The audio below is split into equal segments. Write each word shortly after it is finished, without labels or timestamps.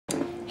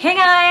Hey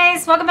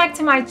guys, welcome back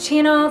to my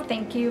channel.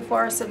 Thank you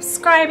for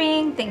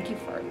subscribing. Thank you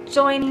for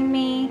joining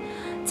me.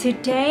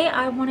 Today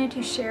I wanted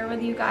to share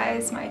with you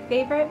guys my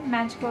favorite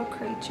magical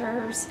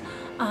creatures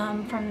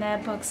from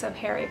the books of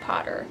Harry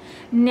Potter.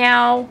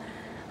 Now,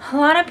 a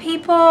lot of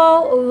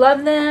people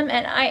love them,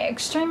 and I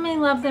extremely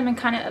love them and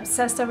kind of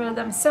obsessed over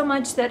them so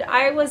much that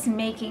I was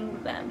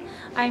making them.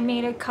 I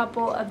made a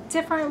couple of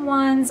different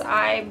ones.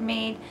 I've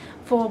made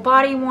full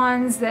body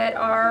ones that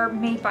are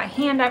made by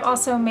hand. I've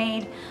also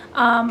made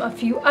a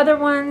few other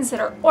ones that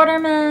are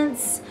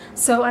ornaments.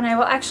 And I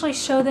will actually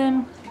show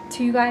them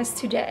to you guys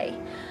today.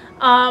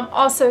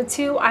 Also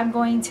too, I'm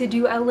going to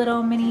do a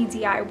little mini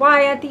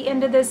DIY at the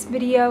end of this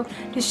video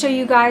to show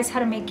you guys how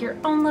to make your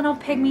own little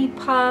pygmy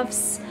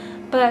puffs.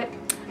 But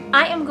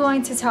I am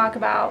going to talk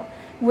about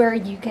where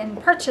you can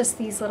purchase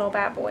these little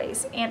bad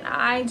boys, and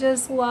I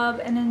just love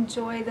and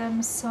enjoy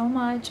them so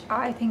much.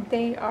 I think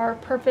they are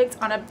perfect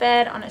on a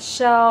bed, on a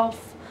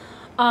shelf.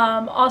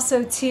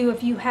 Also too,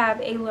 if you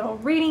have a little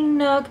reading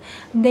nook,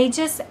 they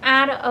just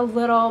add a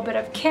little bit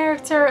of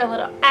character, a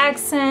little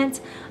accent.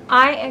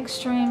 I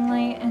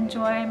extremely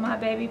enjoy my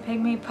baby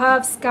pygmy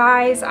puffs,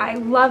 guys. I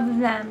love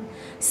them.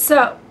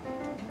 So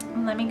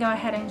let me go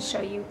ahead and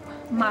show you.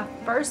 My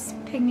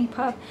first pygmy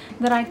puff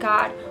that I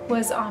got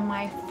was on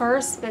my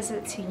first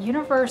visit to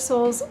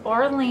Universal's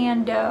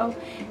Orlando,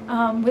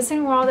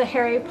 Wizarding World of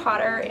Harry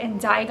Potter in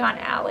Diagon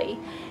Alley.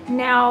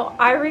 Now,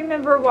 I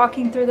remember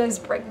walking through those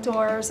brick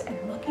doors and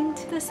looking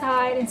to the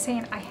side and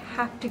saying, I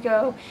have to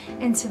go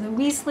into the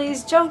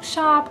Weasley's joke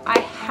shop. I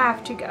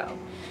have to go.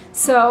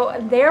 So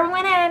there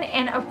went in,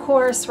 and of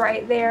course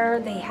right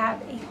there they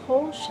have a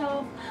whole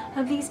shelf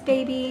of these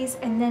babies,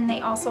 and then they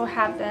also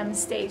have them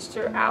staged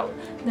throughout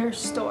their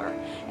store.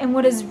 And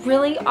what is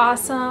really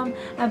awesome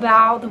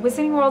about the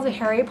Wizarding World of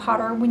Harry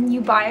Potter, when you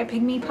buy a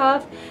pygmy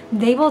puff,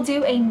 they will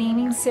do a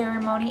naming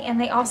ceremony,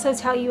 and they also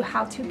tell you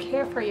how to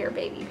care for your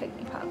baby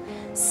pygmy puff.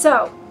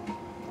 So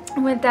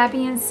with that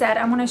being said,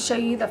 I want to show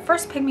you the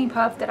first pygmy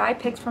puff that I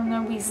picked from the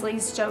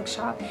Weasley's joke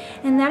shop,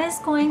 and that is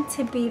going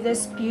to be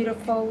this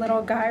beautiful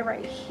little guy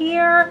right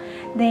here.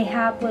 They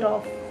have little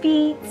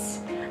feet.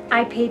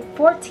 I paid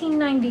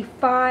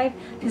 $14.95.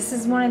 This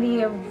is one of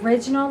the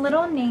original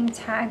little name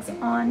tags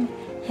on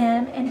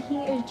him, and he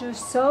is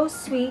just so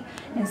sweet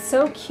and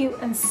so cute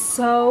and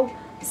so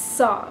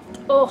soft.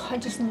 Oh, I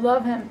just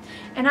love him.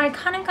 And I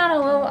kind of got a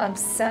little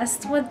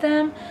obsessed with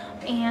them.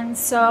 And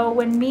so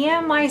when me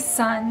and my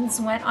sons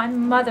went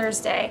on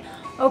Mother's Day,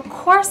 of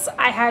course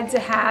I had to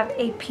have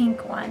a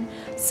pink one.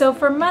 So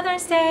for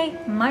Mother's Day,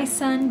 my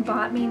son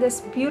bought me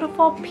this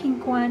beautiful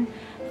pink one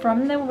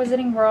from the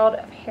Wizarding World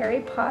of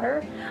Harry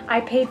Potter.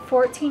 I paid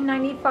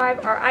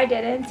 $14.95, or I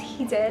didn't,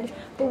 he did,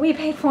 but we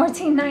paid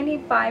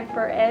 $14.95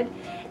 for it.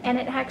 And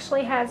it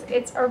actually has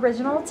its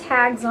original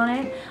tags on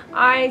it.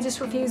 I just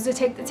refuse to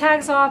take the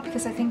tags off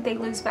because I think they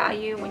lose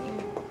value when you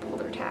pull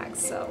their tags.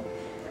 So,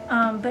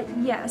 but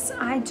yes,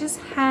 I just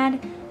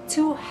had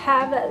to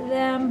have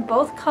them,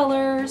 both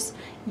colors.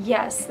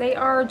 Yes, they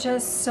are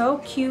just so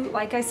cute.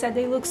 Like I said,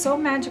 they look so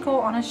magical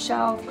on a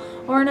shelf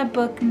or in a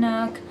book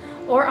nook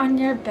or on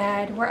your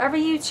bed, wherever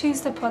you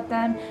choose to put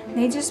them.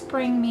 They just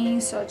bring me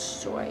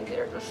such joy.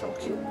 They're just so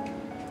cute.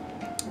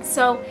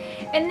 So,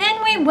 and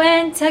then we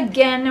went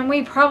again, and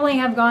we probably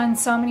have gone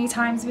so many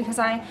times because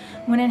I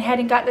went ahead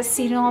and got the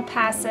seasonal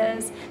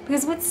passes.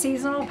 Because with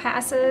seasonal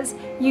passes,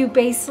 you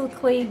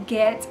basically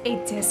get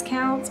a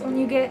discount when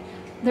you get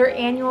their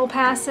annual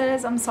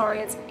passes. I'm sorry,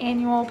 it's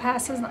annual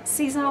passes, not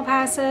seasonal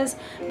passes.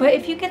 But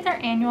if you get their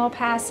annual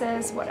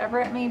passes, whatever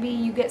it may be,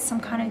 you get some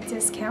kind of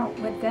discount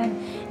with them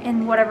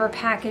in whatever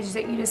package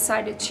that you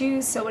decide to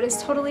choose. So it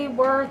is totally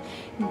worth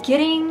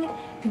getting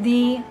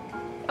the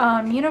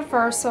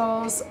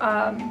Universal's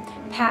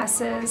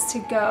passes to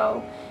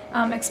go,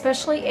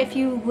 especially if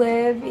you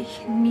live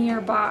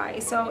nearby.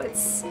 So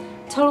it's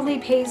totally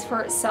pays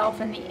for itself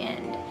in the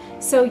end.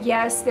 So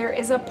yes, there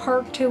is a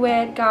perk to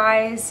it,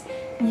 guys.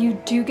 You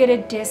do get a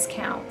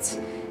discount.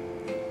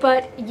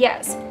 But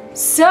yes,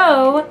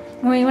 so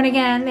when we went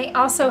again, they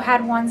also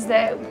had ones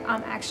that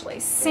actually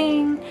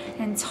sing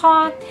and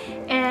talk,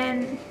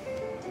 and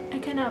I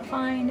could not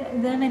find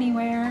them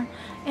anywhere.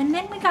 And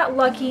then we got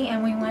lucky,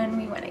 and we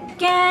went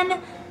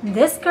again.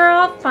 This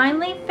girl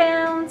finally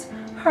found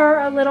her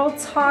a little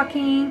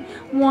talking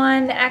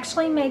one that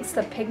actually makes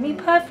the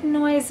pygmy puff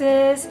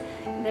noises.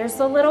 There's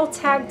a little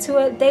tag to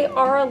it. They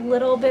are a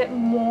little bit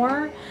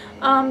more.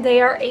 They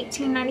are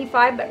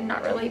 $18.95, but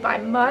not really by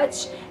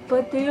much.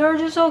 But they are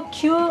just so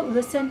cute.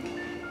 Listen.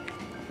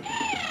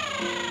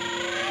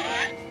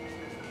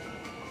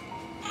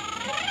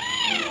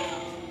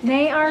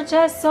 They are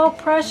just so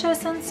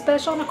precious and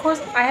special. And of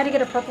course, I had to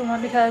get a purple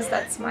one because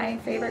that's my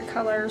favorite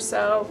color.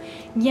 So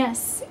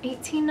yes,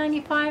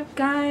 $18.95,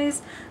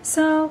 guys.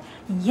 So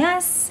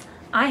yes,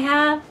 I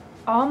have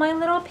all my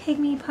little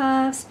pygmy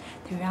puffs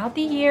throughout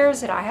the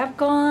years that I have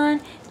gone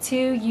to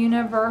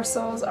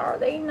Universal's. Are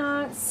they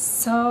not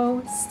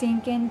so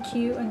stinking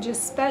cute and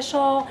just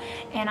special?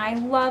 And I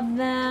love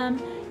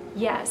them.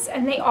 Yes,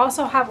 and they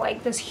also have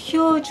like this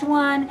huge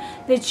one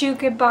that you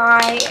could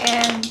buy,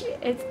 and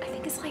I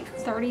think it's like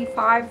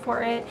 $35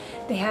 for it.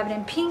 They have it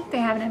in pink, they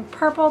have it in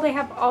purple, they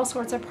have all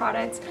sorts of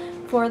products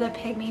for the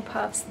Pygmy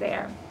Puffs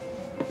there.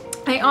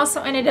 I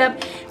also ended up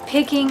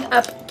picking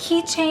up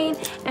keychain,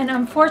 and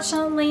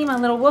unfortunately my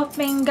little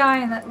Wolfman guy,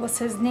 and that was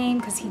his name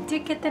because he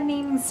did get the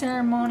naming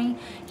ceremony,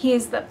 he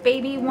is the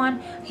baby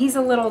one. He's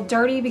a little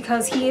dirty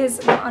because he is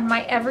on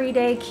my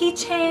everyday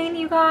keychain,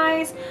 you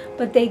guys,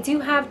 but they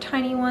do have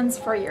tiny ones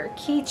for your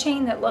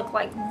keychain that look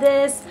like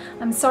this.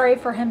 I'm sorry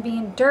for him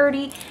being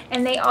dirty.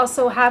 And they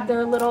also have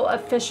their little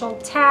official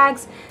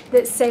tags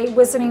that say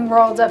Wizarding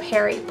World of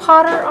Harry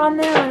Potter on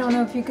them. I don't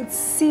know if you could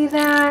see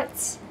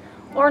that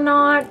or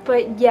not,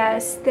 but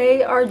yes,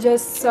 they are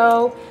just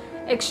so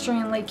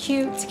extremely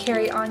cute to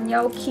carry on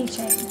your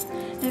keychain.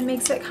 It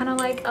makes it kind of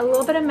like a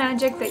little bit of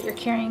magic that you're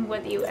carrying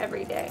with you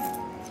every day.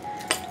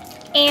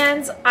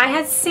 And I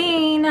had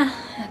seen,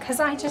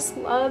 because I just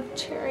love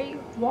Cherry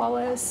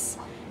Wallace.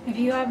 If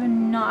you have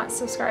not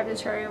subscribed to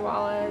Cherry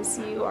Wallace,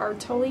 you are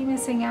totally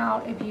missing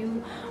out if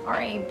you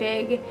are a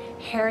big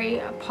Harry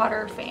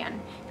Potter fan,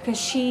 because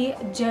she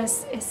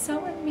just is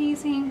so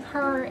amazing.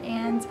 Her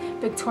and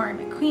Victoria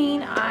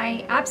McQueen,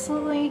 I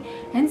absolutely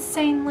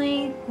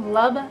insanely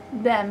love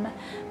them.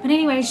 But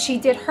anyway, she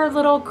did her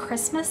little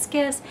Christmas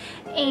gifts,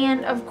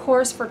 and of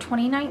course for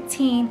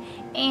 2019,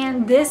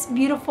 and this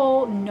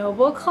beautiful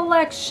Noble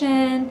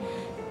collection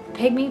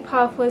Pygmy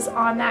Puff was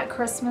on that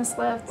Christmas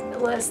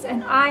list,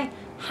 and I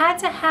had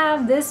to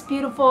have this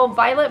beautiful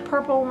violet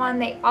purple one.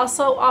 They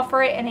also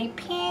offer it in a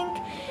pink.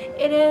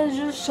 It is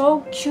just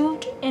so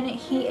cute, and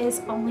he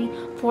is only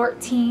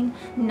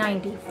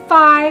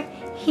 $14.95.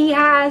 He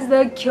has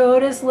the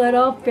cutest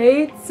little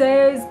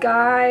faces,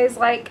 guys.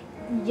 Like,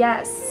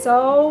 yes,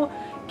 so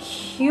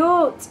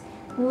cute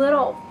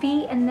little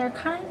feet, and they're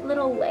kind of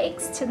little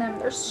legs to them.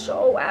 They're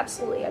so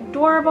absolutely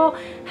adorable.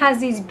 Has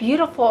these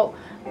beautiful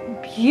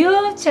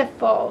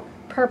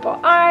purple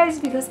eyes,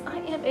 because I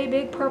am a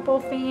big purple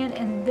fan,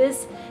 and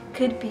this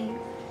could be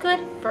good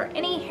for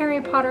any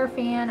Harry Potter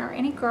fan or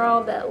any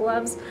girl that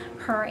loves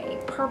her a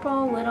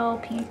purple little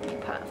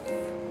Pygmy Puff.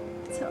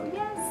 So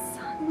yes,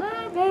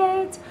 love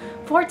it.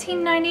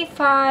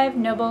 $14.95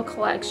 Noble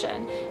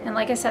collection, and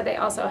like I said, they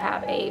also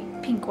have a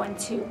pink one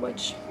too,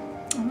 which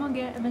I'm gonna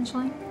get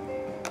eventually.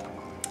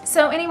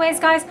 So anyways,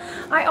 guys,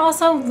 I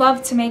also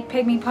love to make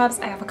Pygmy Puffs.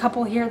 I have a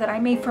couple here that I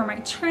made for my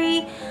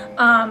tree.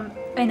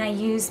 And I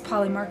used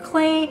polymer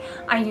clay.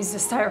 I used a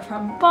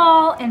styrofoam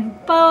ball and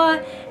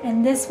boa,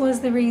 and this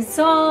was the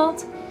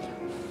result.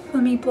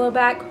 Let me blow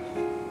back.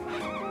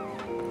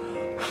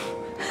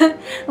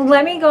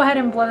 Let me go ahead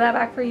and blow that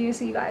back for you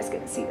so you guys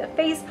can see the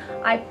face.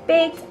 I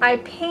baked, I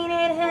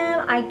painted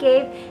him, I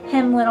gave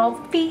him little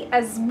feet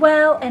as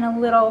well, and a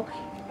little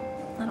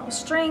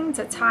string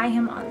to tie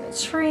him on the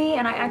tree.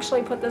 And I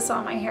actually put this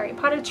on my Harry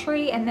Potter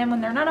tree, and then when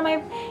they're not on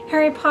my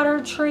Harry Potter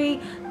tree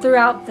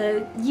throughout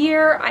the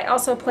year, I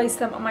also place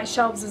them on my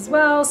shelves as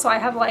well. So I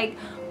have like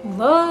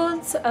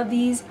loads of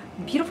these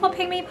beautiful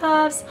Pygmy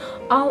Puffs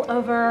all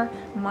over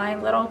my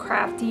little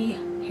crafty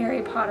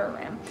Harry Potter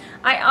room.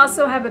 I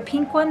also have a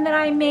pink one that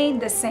I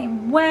made the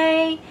same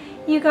way.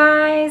 You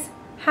guys,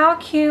 how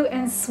cute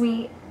and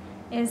sweet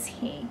is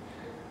he?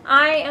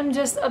 I am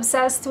just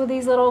obsessed with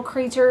these little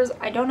creatures.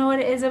 I don't know what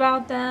it is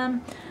about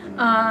them.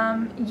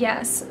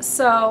 Yes,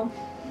 so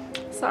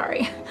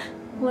sorry,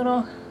 a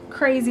little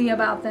crazy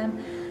about them.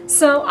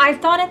 So I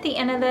thought at the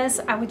end of this,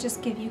 I would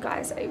just give you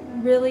guys a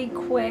really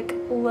quick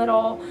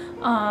little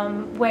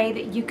way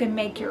that you can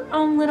make your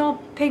own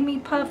little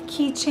Pygmy Puff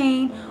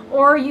keychain,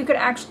 or you could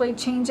actually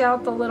change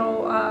out the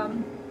little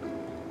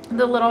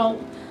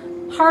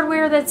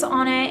hardware that's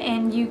on it,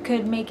 and you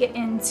could make it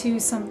into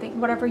something,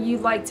 whatever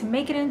you'd like to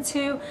make it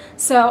into.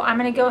 So I'm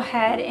going to go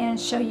ahead and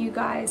show you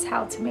guys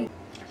how to make.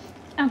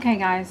 Okay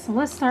guys, so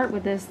let's start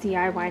with this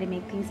DIY to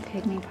make these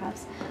Pygmy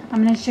Puffs.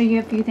 I'm going to show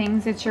you a few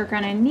things that you're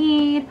going to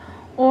need,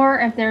 or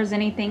if there's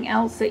anything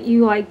else that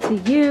you like to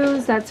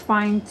use, that's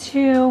fine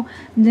too.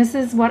 This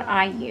is what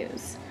I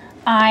use.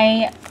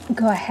 I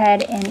go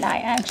ahead and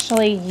I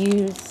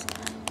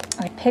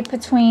pick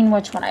between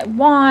which one I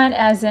want,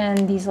 as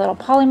in these little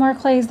polymer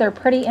clays. They're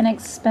pretty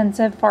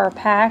inexpensive for a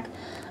pack.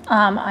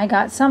 I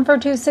got some for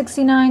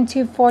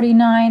 $2.69,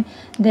 $2.49.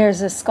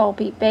 There's a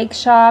Sculpey Bake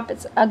Shop.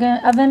 It's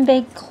oven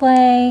baked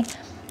clay.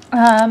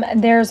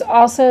 There's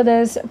also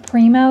this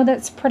Primo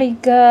that's pretty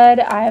good.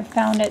 I have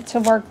found it to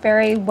work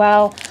very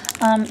well.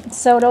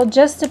 So it'll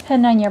just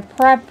depend on your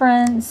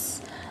preference.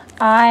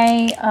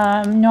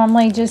 I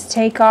normally just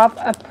take off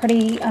a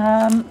pretty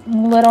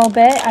little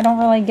bit. I don't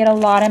really get a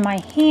lot in my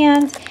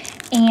hand,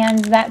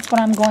 and that's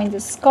what I'm going to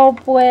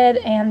sculpt with,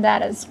 and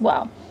that as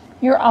well.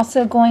 You're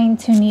also going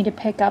to need to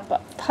pick up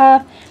a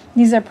puff.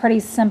 These are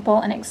pretty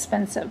simple and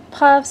inexpensive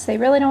puffs. They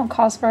really don't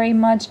cost very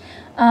much.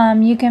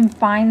 You can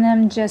find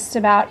them just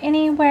about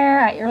anywhere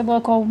at your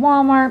local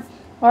Walmart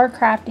or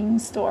crafting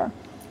store.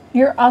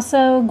 You're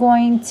also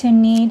going to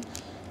need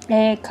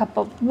a cup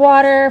of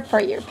water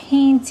for your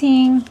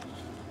painting.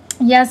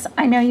 Yes,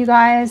 I know you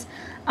guys,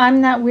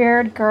 I'm that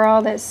weird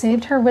girl that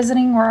saved her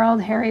Wizarding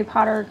World Harry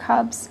Potter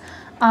cups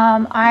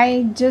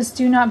I just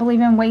do not believe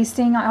in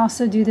wasting. I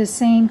also do the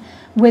same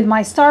with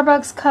my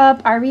Starbucks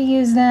cup. I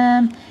reuse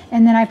them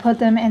and then I put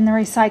them in the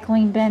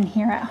recycling bin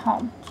here at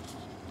home.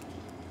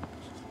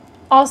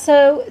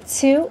 Also,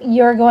 too,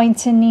 you're going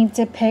to need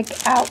to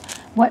pick out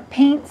what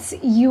paints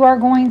you are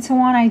going to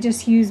want. I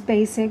just use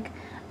basic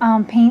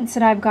paints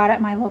that I've got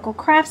at my local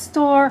craft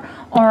store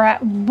or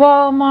at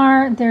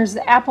Walmart. There's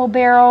the apple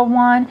barrel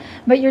one,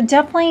 but you're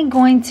definitely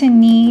going to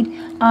need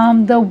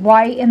the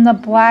white and the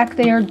black.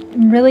 They are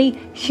really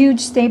huge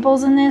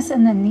staples in this,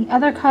 and then the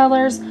other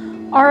colors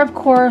are of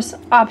course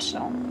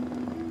optional.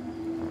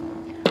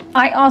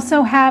 I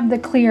also have the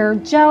clear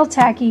gel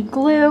tacky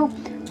glue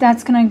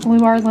that's going to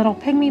glue our little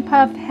Pygmy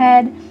Puff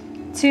head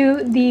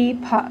to the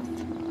puff.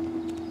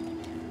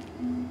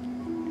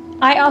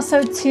 I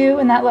also too,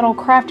 in that little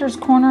crafter's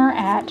corner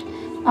at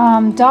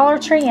Dollar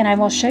Tree, and I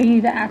will show you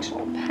the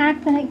actual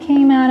pack that it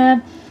came out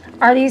of,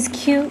 are these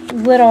cute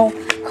little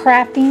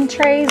crafting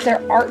trays.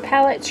 They're art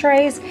palette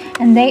trays,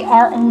 and they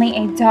are only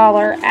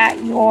 $1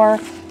 at your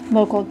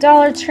local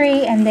Dollar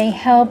Tree, and they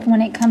help when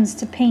it comes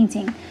to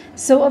painting.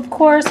 So of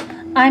course,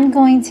 I'm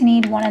going to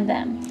need one of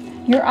them.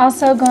 You're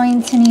also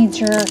going to need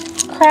your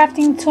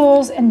crafting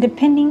tools, and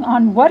depending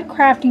on what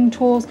crafting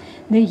tools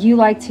that you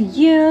like to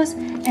use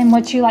and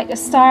what you like to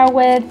style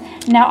with.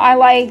 Now I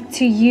like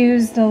to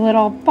use the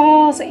little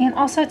balls, and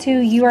also too,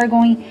 you are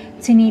going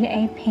to need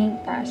a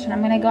paintbrush, and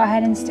I'm going to go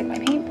ahead and stick my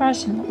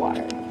paintbrush in the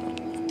water.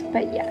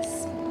 But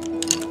yes.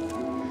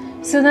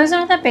 So those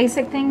are the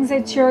basic things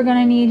that you're going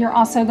to need. You're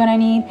also going to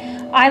need,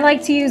 I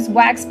like to use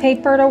wax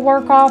paper to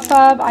work off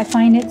of. I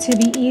find it to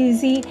be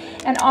easy,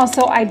 and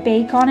also I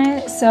bake on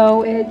it,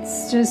 so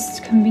it's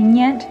just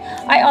convenient.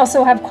 I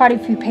also have quite a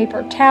few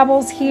paper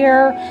towels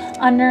here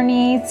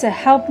underneath to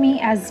help me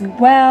as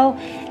well.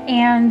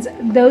 And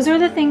those are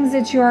the things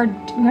that you're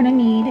going to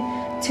need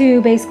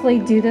to basically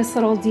do this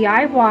little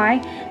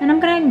DIY. And I'm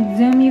going to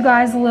zoom you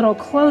guys a little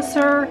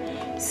closer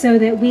so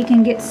that we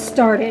can get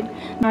started.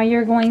 Now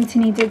you're going to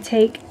need to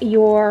take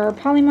your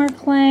polymer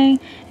clay,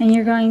 and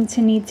you're going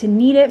to need to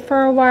knead it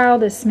for a while.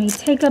 This may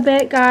take a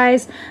bit,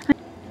 guys.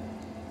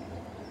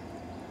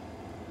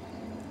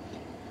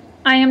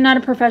 I am not a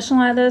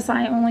professional at this.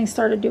 I only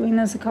started doing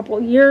this a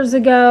couple years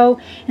ago,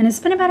 and it's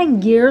been about a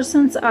year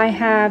since I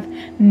have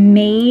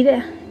made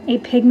a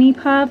Pygmy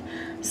Puff.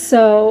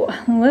 So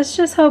let's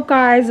just hope,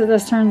 guys, that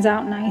this turns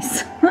out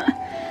nice.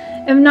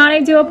 If not, I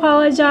do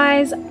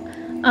apologize.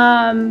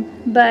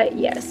 But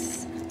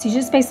yes, so you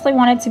just basically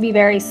want it to be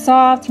very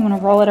soft. You want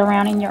to roll it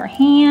around in your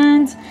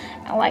hand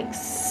like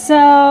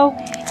so,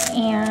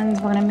 and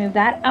we're going to move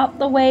that out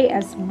the way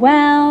as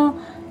well.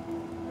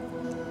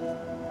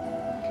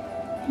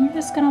 You're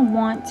just going to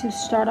want to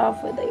start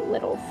off with a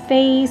little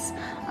face.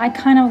 I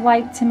kind of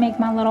like to make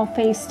my little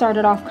face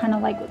started off kind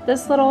of like with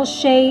this little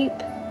shape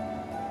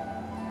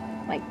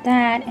like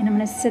that, and I'm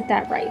going to sit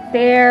that right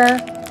there.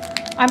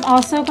 I'm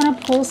also going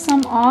to pull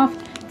some off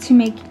to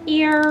make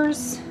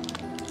ears.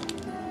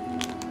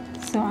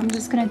 So I'm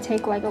just going to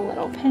take like a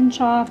little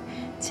pinch off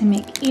to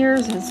make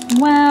ears as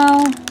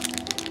well.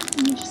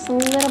 And just a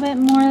little bit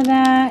more of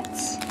that.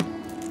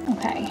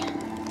 Okay.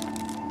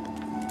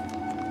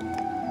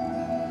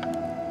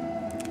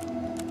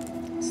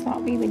 Just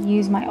thought we would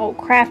use my old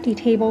crafty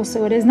table,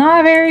 so it is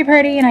not very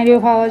pretty, and I do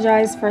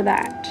apologize for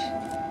that.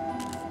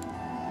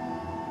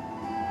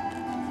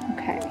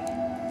 Okay.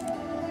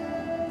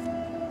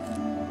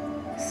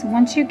 So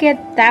once you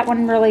get that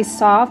one really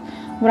soft,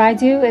 what I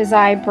do is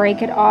I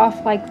break it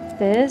off like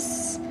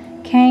this,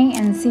 okay,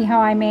 and see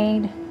how I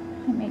make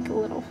a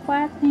little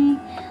flat thing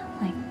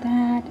like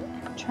that.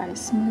 Try to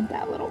smooth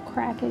that little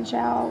crackage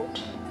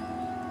out.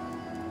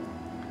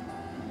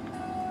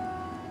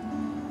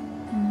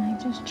 And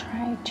I just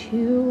try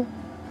to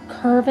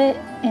curve it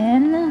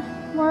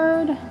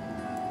inward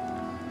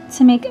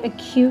to make a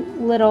cute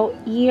little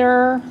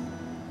ear,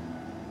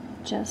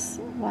 just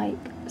like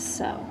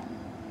so.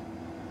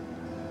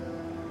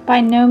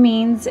 By no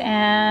means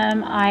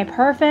am I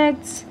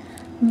perfect,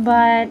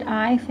 but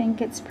I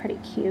think it's pretty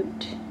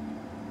cute.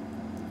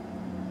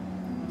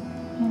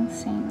 And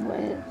same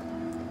with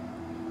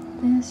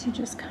this, you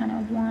just kind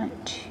of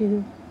want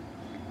to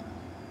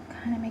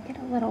kind of make it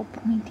a little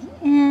pointy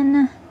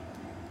in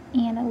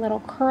and a little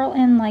curl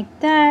in like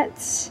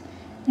that.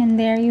 And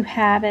there you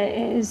have it.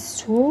 It is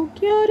so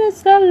cute.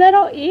 It's the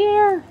little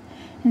ear.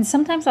 And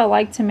sometimes I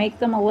like to make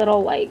them a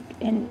little like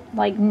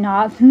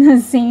not the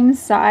same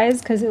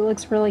size because it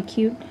looks really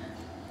cute.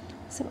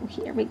 So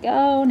here we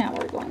go. Now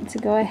we're going to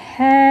go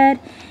ahead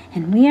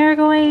and we are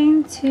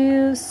going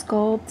to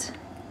sculpt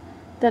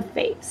the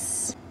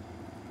face.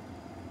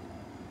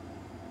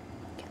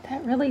 Get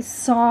that really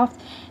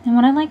soft. And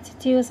what I like to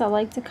do is I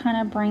like to kind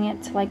of bring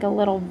it to like a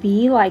little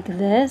V like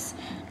this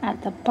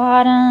at the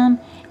bottom.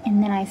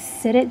 And then I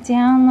sit it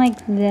down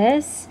like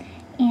this.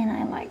 And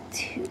I like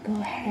to go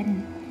ahead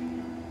and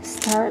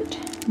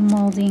start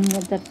molding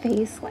with the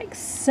face like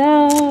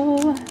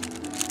so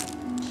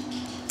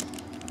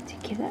to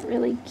give that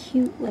really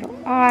cute little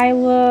eye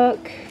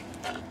look.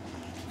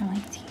 I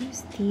like to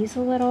use these a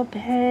little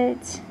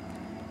bit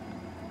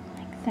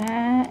like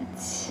that.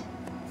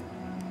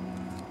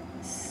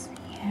 Yes,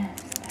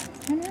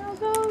 that's turned out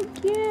so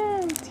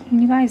cute.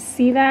 Can you guys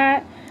see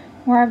that?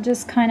 Where I've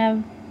just kind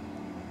of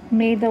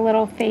made the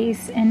little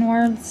face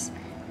inwards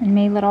and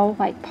made little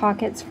like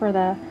pockets for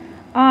the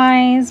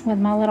eyes with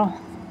my little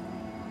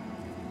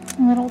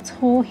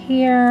tool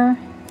here.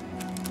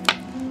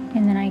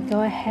 And then I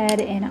go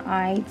ahead and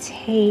I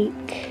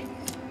take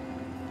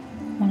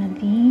one of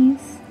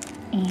these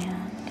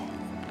and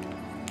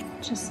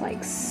just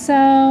like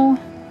so,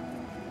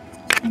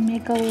 and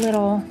make a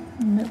little,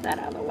 move that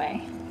out of the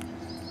way.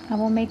 I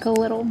will make a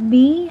little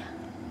V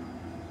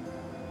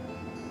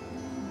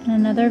and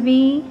another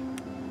V,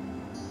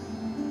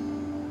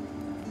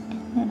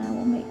 and then I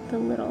will make the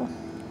little,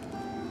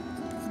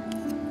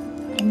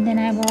 and then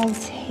I will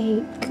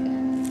take,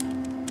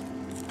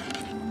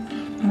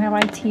 I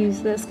like to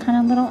use this kind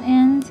of little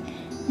end,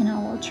 and I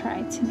will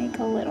try to make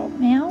a little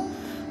mouth.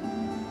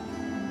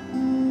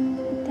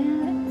 Like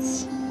that.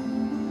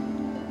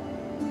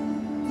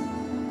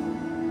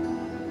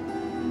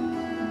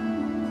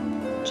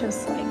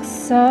 Just like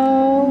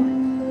so.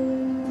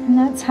 And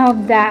that's how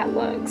that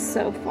looks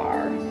so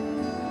far.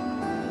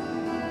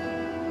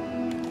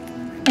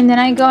 And then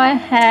I go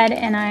ahead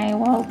and I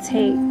will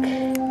take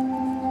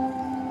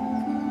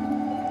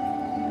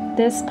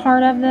this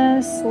part of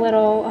this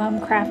little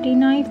crafty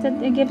knife that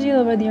it gives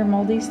you with your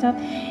moldy stuff,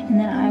 and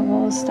then I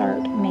will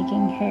start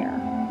making hair.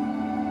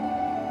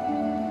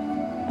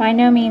 By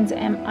no means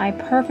am I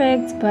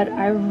perfect, but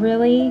I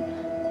really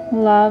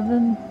love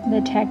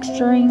the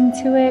texturing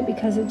to it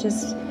because it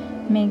just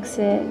makes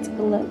it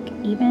look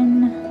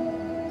even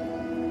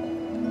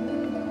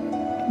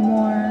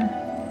more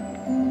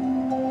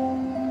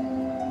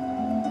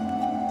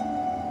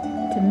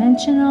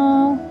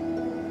dimensional.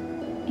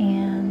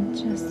 And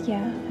just,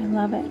 yeah, I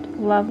love it.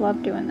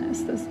 Love doing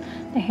this.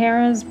 The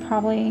hair is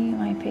probably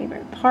my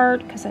favorite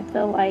part because I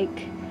feel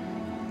like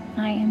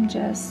I am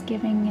just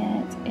giving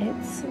it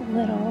its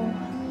little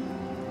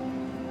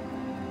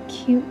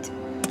cute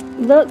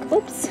look.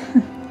 Oops.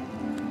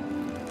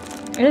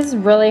 It is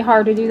really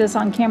hard to do this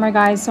on camera,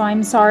 guys, so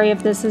I'm sorry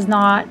if this is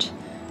not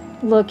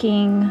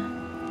looking,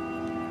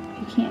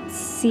 you can't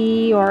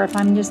see, or if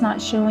I'm just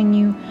not showing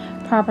you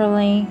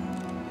properly.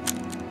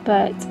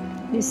 But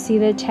you see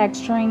the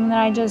texturing that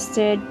I just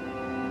did,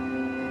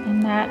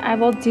 and that I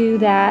will do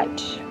that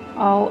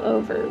all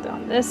over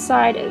on this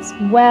side as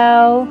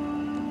well.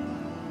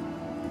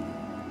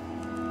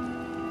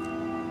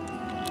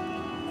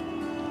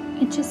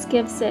 It just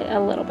gives it a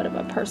little bit of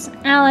a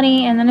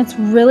personality, and then it's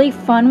really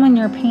fun when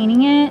you're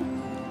painting it.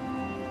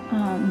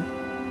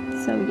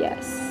 So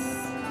yes,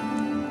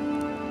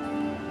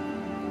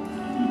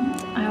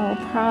 and I will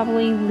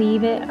probably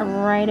leave it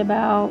right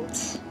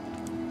about,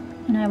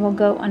 and I will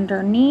go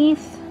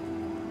underneath.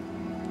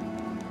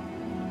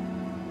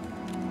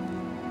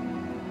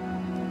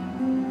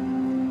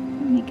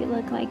 Make it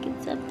look like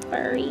it's a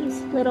furry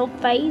little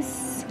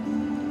face.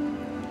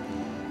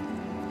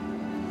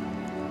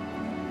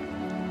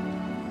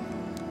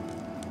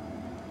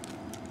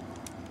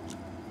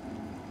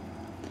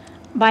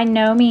 By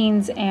no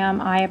means am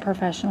I a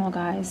professional,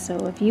 guys,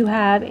 so if you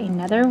have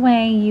another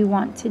way you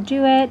want to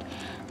do it,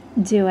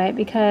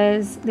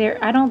 because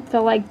I don't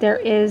feel like there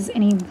is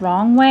any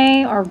wrong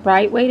way or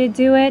right way to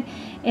do it.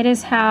 It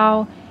is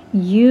how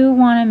you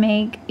want to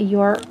make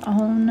your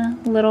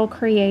own little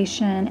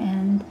creation,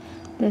 and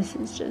this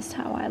is just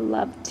how I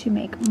love to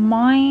make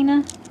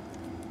mine.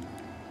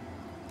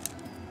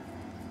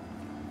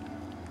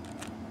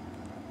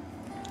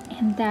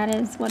 And that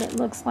is what it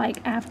looks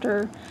like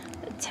after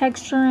the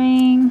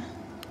texturing.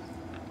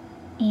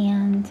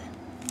 And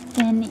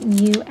then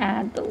you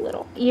add the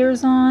little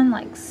ears on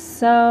like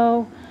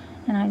so,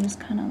 and I just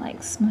kind of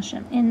like smush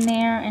them in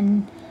there,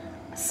 and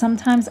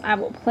sometimes I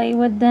will play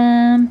with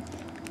them.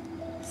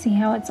 See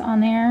how it's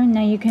on there?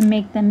 Now you can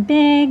make them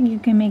big, you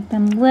can make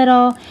them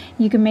little,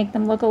 you can make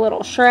them look a little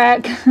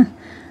Shrek.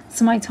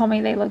 Somebody told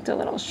me they looked a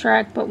little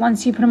Shrek, but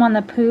once you put them on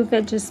the poof,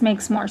 it just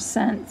makes more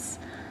sense.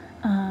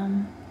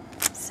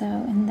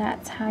 And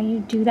that's how you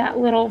do that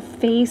little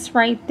face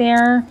right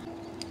there.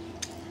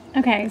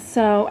 Okay,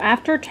 so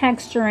after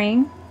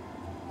texturing,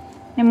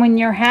 and when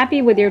you're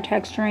happy with your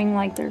texturing,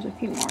 like there's a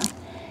few more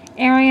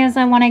areas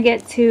I want to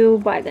get to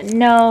by the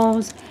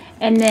nose,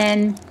 and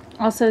then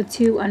also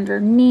to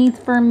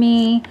underneath for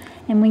me.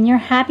 And when you're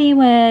happy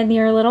with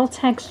your little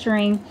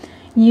texturing,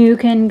 you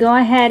can go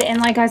ahead and,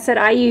 like I said,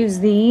 I use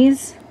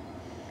these.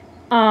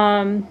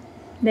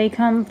 They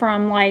come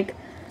from like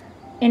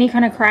any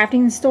kind of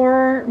crafting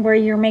store where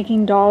you're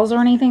making dolls or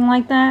anything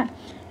like that.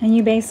 And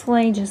you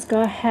basically just go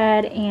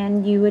ahead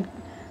and you would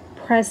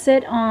press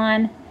it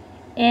on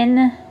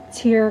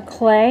into your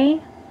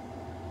clay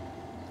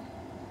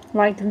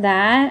like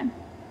that.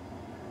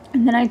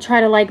 And then I try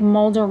to like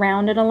mold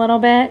around it a little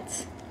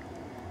bit,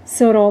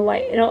 so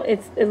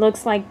it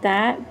looks like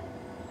that.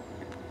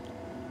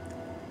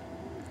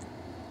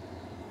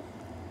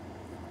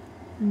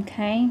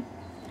 Okay,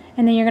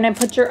 and then you're gonna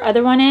put your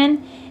other one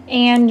in,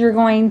 and you're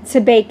going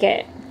to bake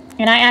it.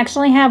 And I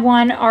actually have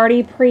one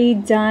already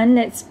pre-done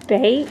that's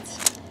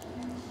baked.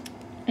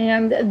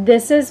 And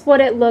this is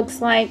what it looks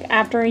like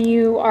after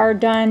you are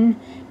done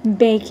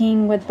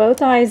baking with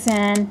both eyes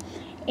in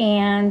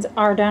and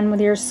are done with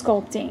your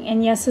sculpting.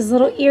 And yes, his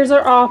little ears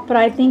are off, but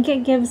I think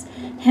it gives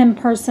him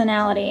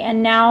personality.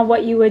 And now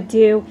what you would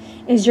do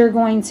is you're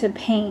going to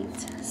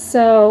paint.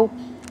 So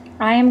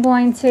I am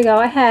going to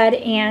go ahead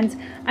and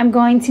I'm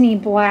going to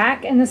need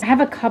black. And this, I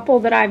have a couple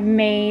that I've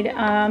made,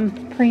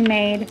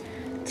 pre-made,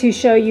 to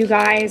show you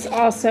guys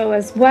also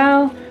as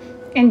well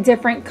in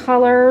different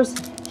colors.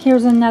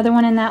 Here's another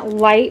one in that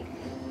light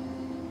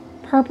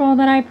purple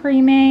that I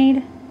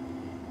pre-made.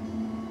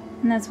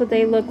 And that's what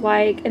they look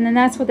like. And then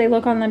that's what they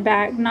look on the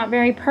back. Not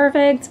very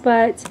perfect,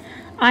 but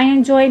I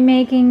enjoyed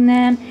making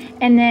them.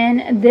 And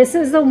then this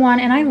is the one,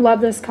 and I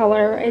love this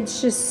color.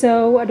 It's just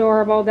so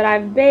adorable, that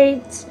I've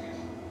baked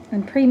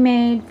and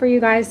pre-made for you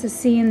guys to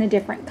see in the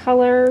different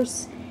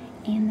colors.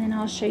 And then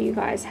I'll show you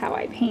guys how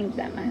I paint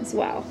them as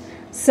well.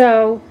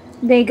 So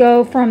they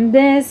go from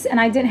this, and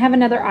I didn't have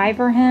another eye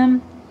for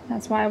him.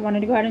 That's why I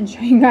wanted to go ahead and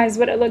show you guys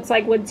what it looks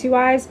like with two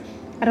eyes.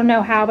 I don't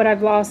know how, but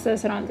I've lost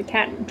this. I don't know if the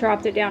cat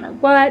dropped it down or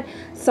what.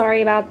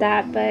 Sorry about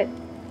that, but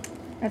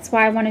that's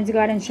why I wanted to go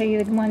ahead and show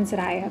you the ones that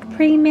I have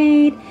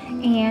pre-made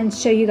and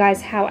show you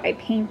guys how I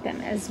paint them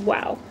as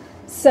well.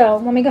 So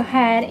let me go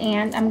ahead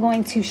and I'm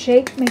going to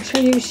shake. Make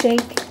sure you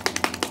shake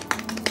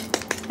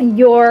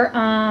your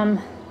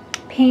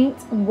paint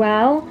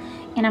well.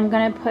 And I'm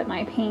going to put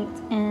my paint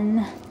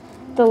in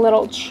the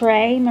little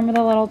tray. Remember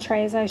the little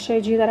trays I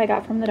showed you that I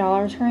got from the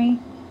Dollar Tree?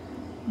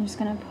 I'm just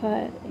going to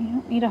put, you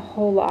don't need a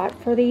whole lot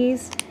for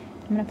these.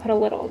 I'm going to put a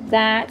little of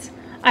that.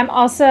 I'm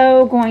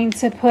also going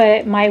to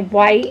put my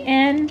white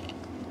in,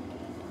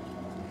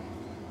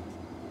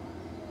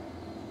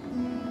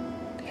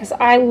 because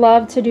I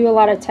love to do a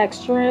lot of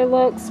texture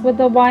looks with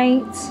the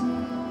white.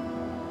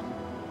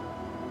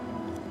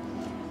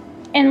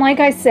 And like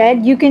I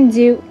said, you can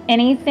do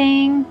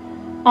anything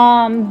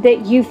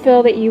that you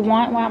feel that you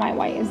want. Wow, my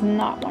white is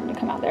not wanting to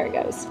come out. There it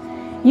goes.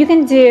 You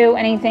can do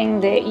anything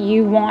that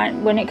you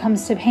want when it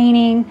comes to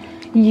painting.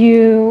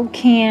 You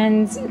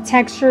can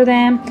texture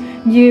them.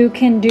 You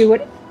can do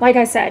it, like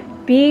I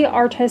said, be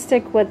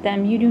artistic with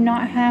them. You do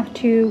not have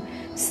to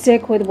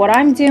stick with what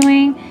I'm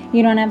doing.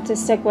 You don't have to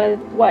stick with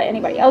what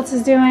anybody else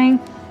is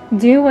doing.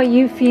 Do what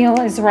you feel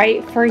is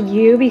right for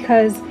you,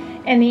 because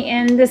in the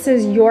end, this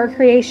is your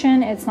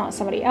creation. It's not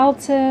somebody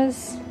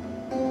else's.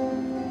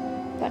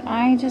 But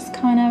I just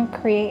kind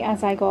of create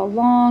as I go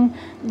along.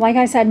 Like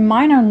I said,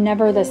 mine are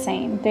never the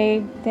same.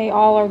 They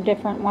all are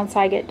different once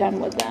I get done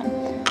with them.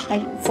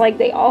 It's like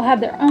they all have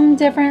their own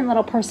different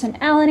little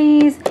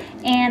personalities,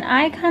 and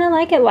I kind of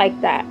like it like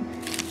that.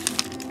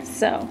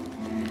 So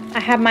I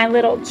have my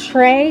little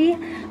tray,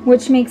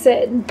 which makes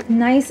it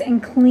nice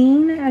and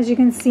clean. As you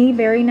can see,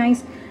 very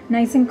nice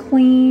and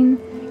clean.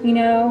 You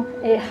know,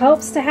 it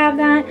helps to have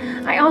that.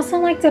 I also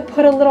like to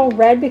put a little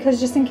red, because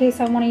just in case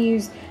I want to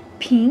use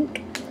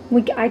pink,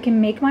 I can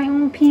make my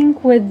own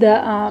pink with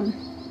the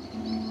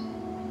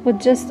with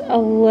just a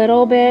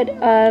little bit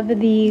of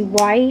the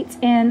white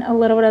and a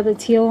little bit of the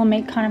teal, and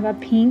make kind of a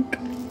pink.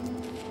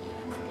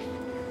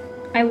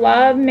 I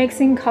love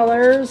mixing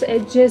colors.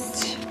 It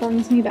just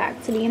brings me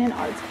back to being in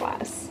arts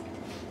class.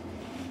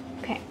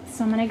 Okay,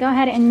 so I'm gonna go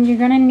ahead, and you're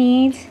gonna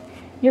need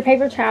your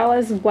paper towel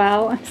as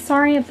well. I'm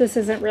sorry if this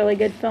isn't really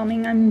good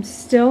filming. I'm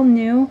still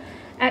new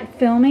at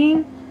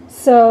filming.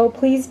 So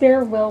please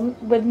bear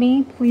with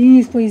me.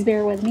 Please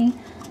bear with me.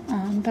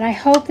 But I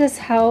hope this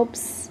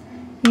helps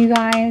you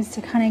guys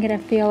to kind of get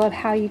a feel of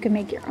how you can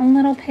make your own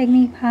little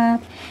pygmy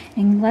puff.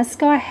 And let's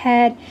go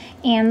ahead.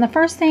 And the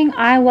first thing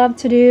I love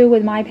to do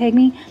with my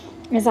pygmy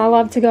is I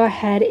love to go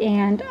ahead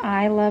and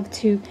I love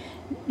to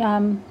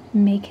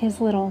make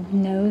his little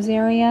nose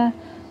area,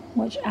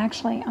 which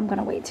actually I'm going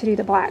to wait to do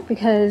the black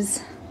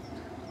because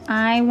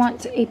I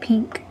want a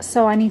pink,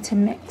 so I need to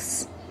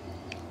mix.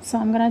 So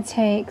I'm going to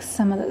take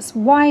some of this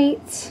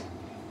white,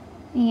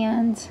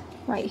 and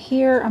right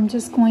here I'm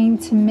just going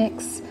to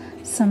mix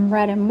some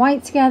red and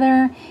white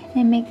together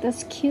and make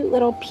this cute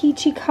little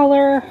peachy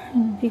color. I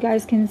don't know if you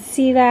guys can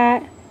see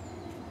that.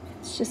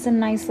 It's just a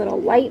nice little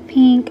light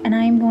pink, and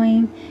I'm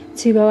going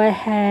to go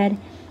ahead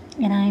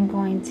and I'm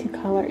going to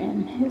color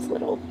in his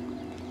little,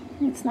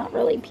 it's not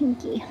really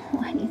pinky.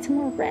 Oh, I need some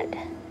more red.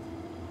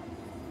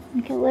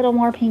 Make it a little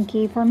more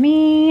pinky for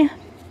me.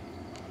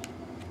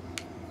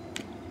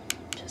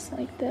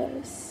 Like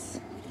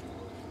this.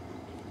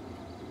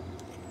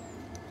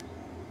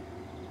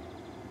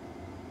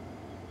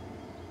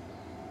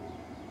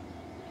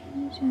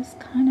 You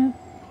just kind of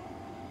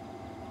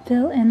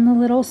fill in the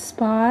little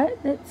spot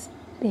that's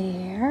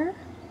there,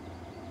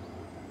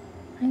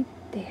 right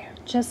there,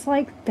 just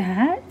like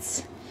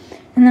that.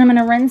 And then I'm going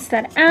to rinse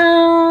that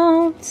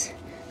out,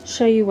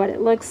 show you what it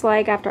looks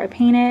like after I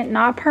paint it.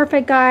 Not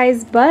perfect,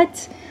 guys,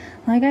 but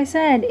like I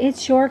said,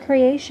 it's your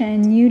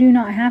creation. You do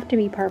not have to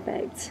be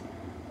perfect.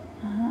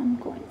 I'm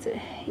going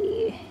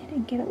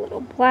to get a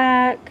little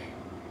black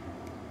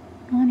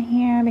on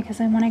here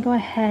because I want to go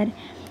ahead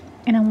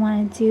and I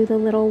want to do the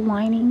little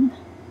lining,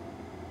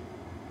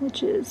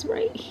 which is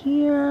right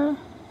here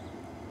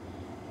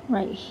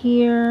right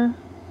here.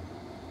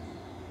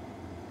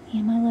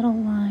 And my little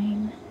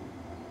line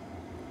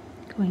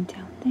going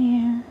down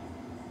there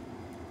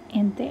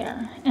and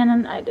there. And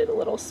then I did a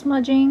little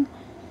smudging.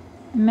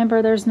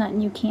 Remember, there's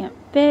nothing you can't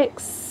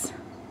fix.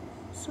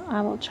 So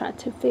I will try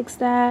to fix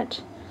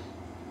that.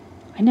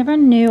 I never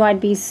knew I'd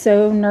be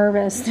so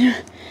nervous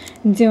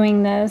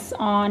doing this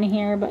on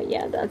here, but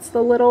yeah, that's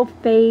the little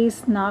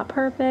face. Not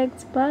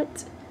perfect,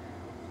 but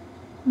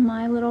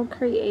my little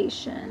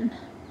creation.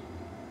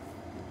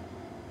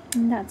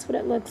 And that's what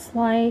it looks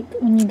like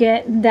when you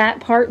get that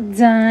part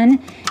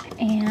done.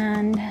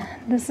 And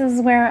this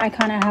is where I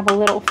kind of have a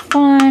little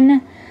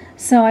fun.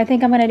 So I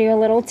think I'm going to do a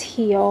little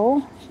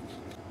teal.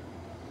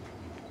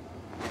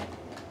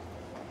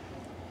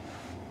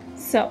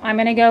 So I'm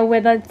going to go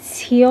with a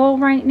teal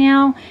right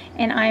now,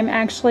 and I'm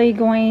actually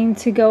going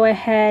to go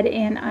ahead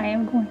and I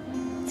am going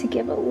to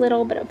give a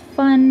little bit of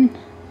fun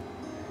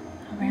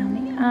around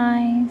the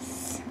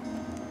eyes.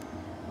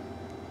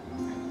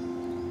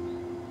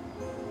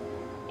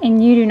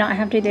 And you do not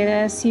have to do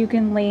this. You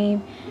can leave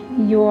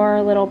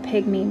your little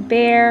pygmy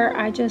bare.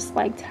 I just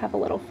like to have a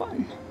little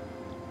fun.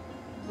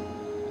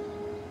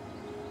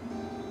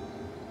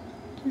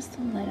 Just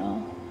a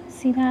little.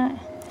 See that?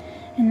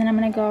 And then I'm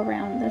going to go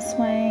around this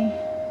way.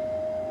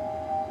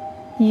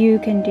 You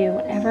can do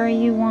whatever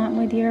you want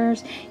with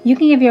yours. You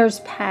can give yours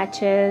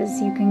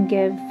patches. You can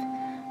give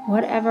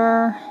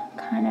whatever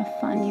kind of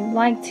fun you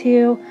like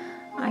to.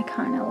 I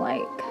kind of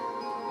like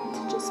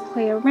to just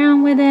play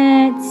around with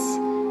it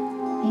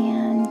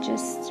and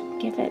just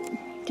give it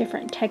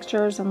different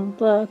textures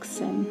and looks.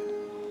 And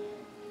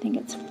I think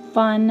it's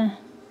fun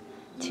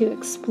to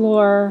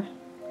explore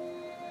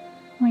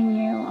when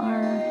you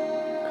are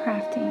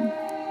crafting.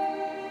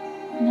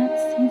 And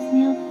that's his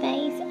little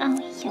face. Oh,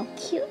 he's so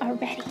cute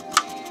already.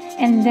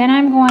 And then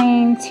I'm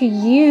going to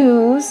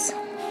use,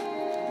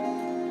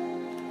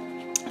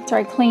 after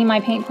I clean my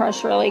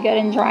paintbrush really good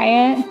and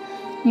dry it,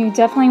 you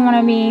definitely want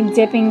to be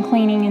dipping,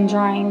 cleaning, and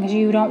drying because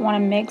you don't want to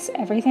mix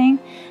everything.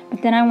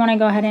 But then I want to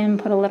go ahead and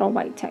put a little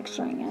white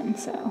texturing in.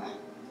 So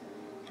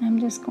I'm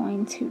just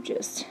going to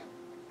just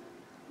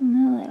a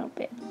little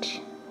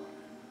bit.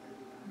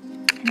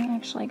 And I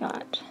actually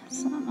got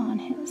some on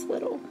his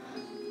little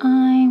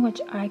eye,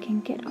 which I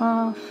can get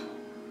off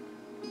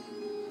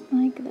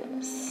like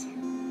this.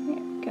 There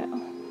we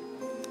go.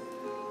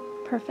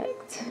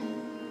 Perfect.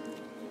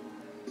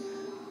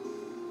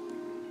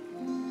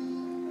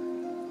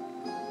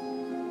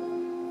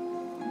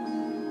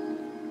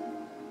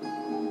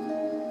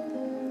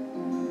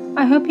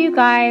 I hope you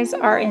guys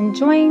are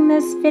enjoying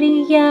this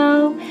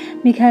video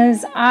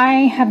because I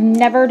have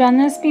never done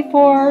this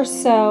before,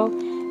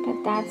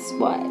 but that's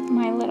what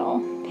my little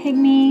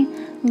pygmy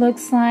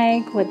looks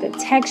like with the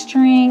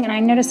texturing. And I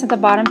noticed at the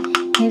bottom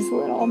his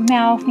little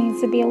mouth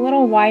needs to be a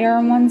little wider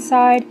on one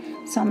side,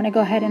 so I'm going to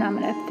go ahead and I'm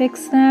going to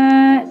fix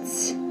that.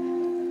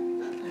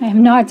 I have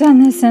not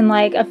done this in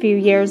like a few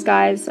years,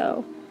 guys,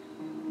 so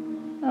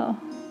oh,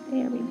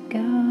 there we go.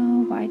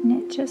 Widen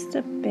it just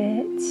a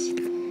bit.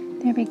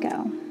 There we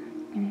go.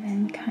 And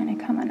then kind of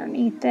come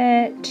underneath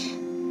it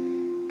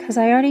because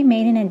I already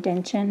made an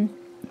indentation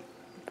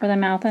for the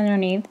mouth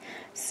underneath,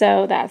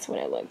 so that's what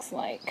it looks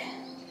like.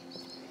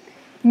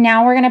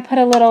 Now we're going to put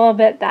a little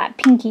bit that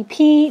pinky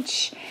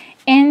peach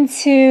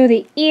into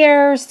the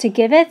ears to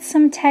give it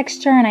some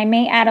texture, and I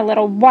may add a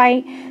little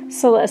white.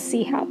 So let's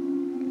see how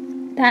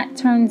that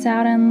turns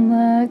out and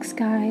looks,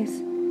 guys.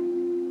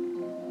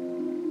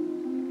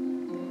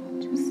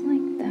 Just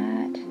like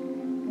that.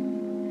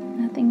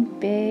 Nothing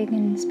big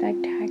and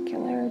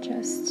spectacular,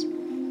 just a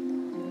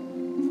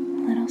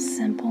little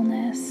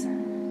simpleness.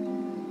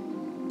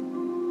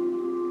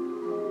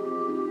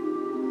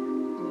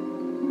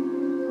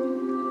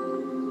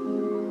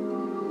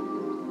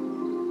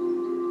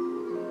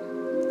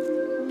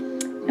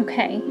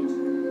 Okay,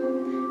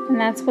 and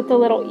that's what the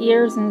little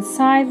ears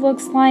inside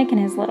looks like and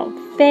his little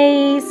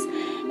face.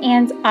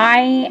 And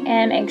I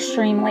am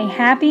extremely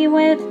happy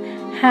with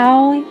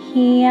how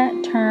he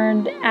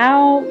turned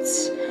out.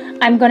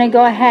 I'm going to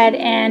go ahead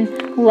and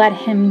let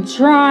him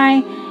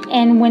dry,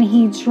 and when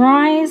he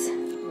dries,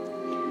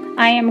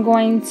 I am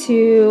going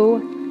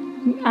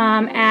to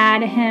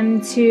add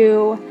him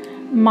to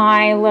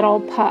my little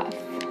puff.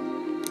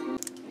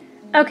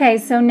 Okay,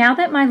 so now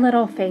that my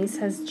little face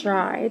has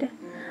dried,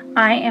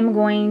 I am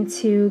going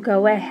to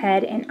go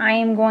ahead and I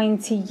am going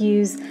to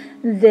use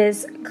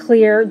this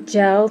clear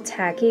gel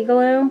tacky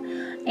glue,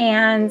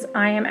 and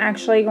I am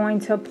actually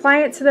going to apply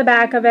it to the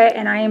back of it,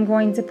 and I am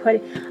going to put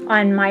it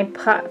on my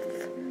puff.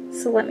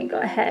 So let me go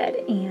ahead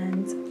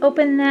and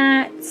open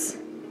that.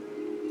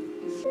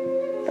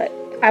 But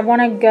I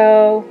want to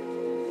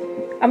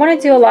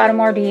do a lot of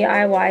more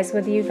DIYs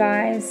with you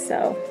guys,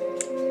 so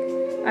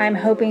I'm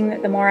hoping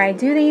that the more I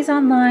do these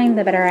online,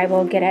 the better I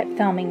will get at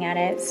filming at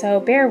it.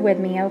 So bear with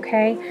me,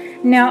 okay?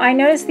 Now, I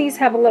noticed these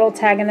have a little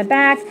tag in the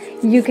back.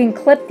 You can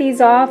clip these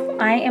off.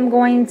 I am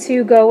going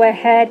to go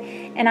ahead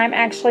and I'm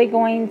actually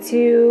going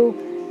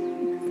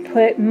to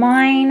put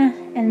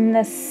mine in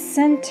the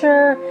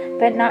center,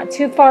 but not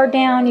too far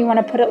down. You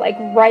want to put it like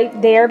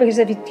right there, because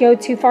if you go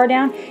too far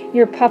down,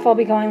 your puff will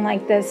be going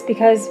like this,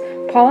 because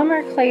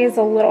polymer clay is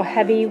a little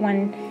heavy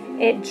when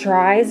it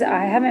dries.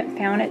 I haven't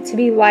found it to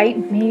be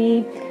light.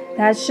 Maybe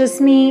that's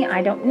just me.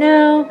 I don't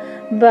know.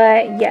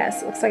 But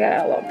yes, it looks like I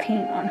got a little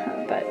paint on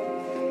her. But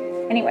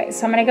anyway,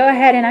 so I'm going to go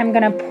ahead and I'm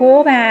going to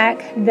pull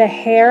back the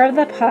hair of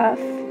the puff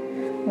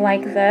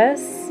like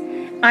this.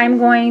 I'm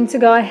going to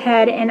go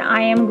ahead and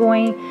I am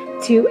going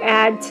to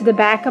add to the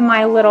back of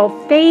my little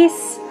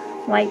face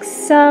like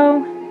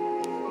so.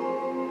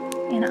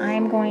 And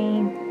I'm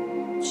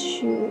going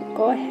to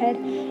go ahead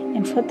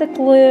and put the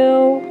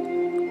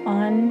glue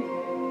on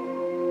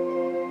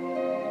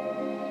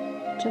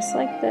just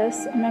like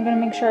this. I'm going to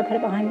make sure I put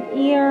it behind the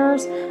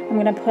ears. I'm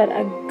going to put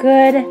a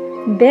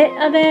good bit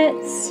of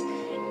it,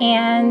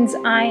 and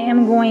I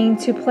am going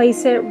to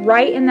place it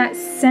right in that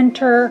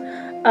center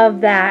of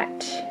that.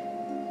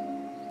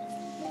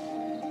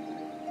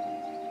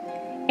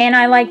 And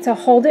I like to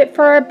hold it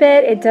for a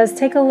bit. It does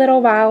take a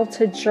little while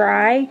to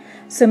dry,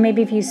 so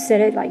maybe if you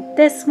sit it like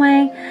this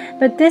way.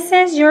 But this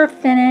is your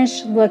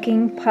finished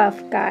looking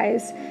puff,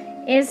 guys.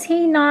 Is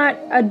he not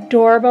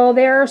adorable?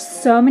 There are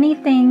so many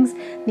things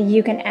that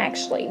you can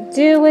actually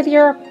do with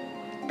your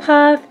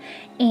puff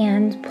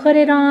and put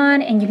it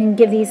on, and you can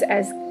give these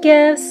as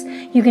gifts.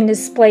 You can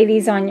display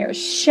these on your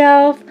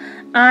shelf.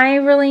 I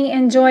really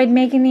enjoyed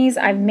making these.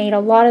 I've made a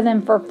lot of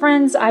them for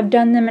friends. I've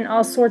done them in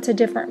all sorts of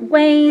different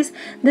ways.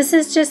 This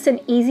is just an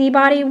easy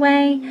body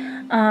way.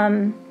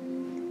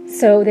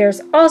 So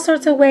there's all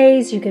sorts of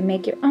ways you can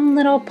make your own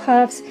little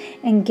puffs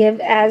and give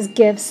as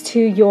gifts to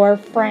your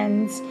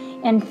friends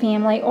and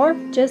family, or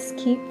just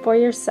keep for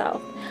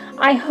yourself.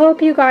 I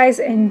hope you guys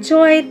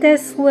enjoyed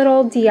this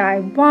little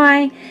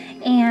DIY,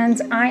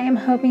 and I am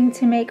hoping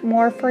to make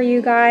more for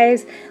you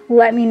guys.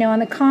 Let me know in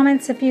the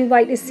comments if you'd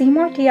like to see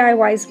more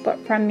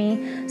DIYs from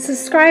me.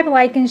 Subscribe,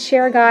 like, and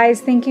share,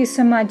 guys. Thank you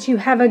so much. You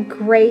have a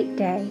great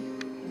day.